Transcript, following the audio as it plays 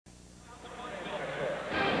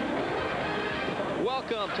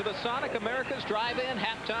Welcome to the Sonic America's Drive-In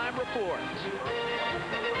Halftime Report.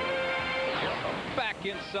 Back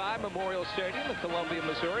inside Memorial Stadium in Columbia,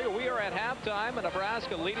 Missouri. We are at halftime, and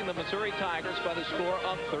Nebraska leading the Missouri Tigers by the score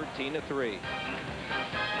of 13-3.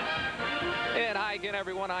 And hi again,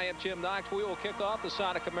 everyone. I am Jim Knox. We will kick off the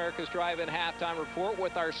Sonic America's Drive-In Halftime Report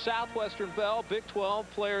with our Southwestern Bell Big 12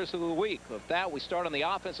 Players of the Week. With that, we start on the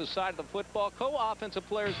offensive side of the football. Co-offensive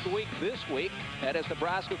Players of the Week this week. That is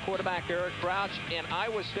Nebraska quarterback Eric Crouch and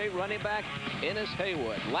Iowa State running back Ennis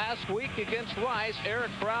Haywood. Last week against Rice,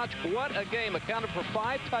 Eric Crouch, what a game. Accounted for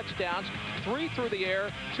 5 touchdowns, 3 through the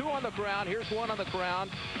air, 2 on the ground. Here's 1 on the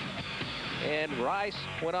ground. And Rice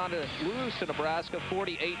went on to lose to Nebraska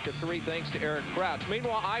 48-3 thanks to Eric Crouch.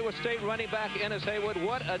 Meanwhile, Iowa State running back Ennis Haywood,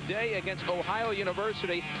 what a day against Ohio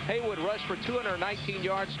University. Haywood rushed for 219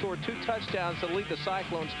 yards, scored 2 touchdowns to lead the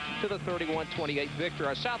Cyclones to the 31-28 victory.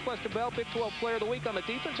 Our Southwestern Bell Big 12 Player of the Week on the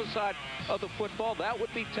defensive side of the football, that would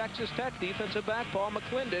be Texas Tech defensive back Paul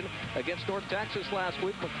McClendon against North Texas last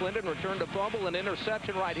week. McClendon returned a fumble and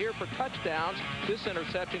interception right here for touchdowns. This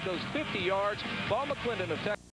interception goes 50 yards. Paul McClendon of Texas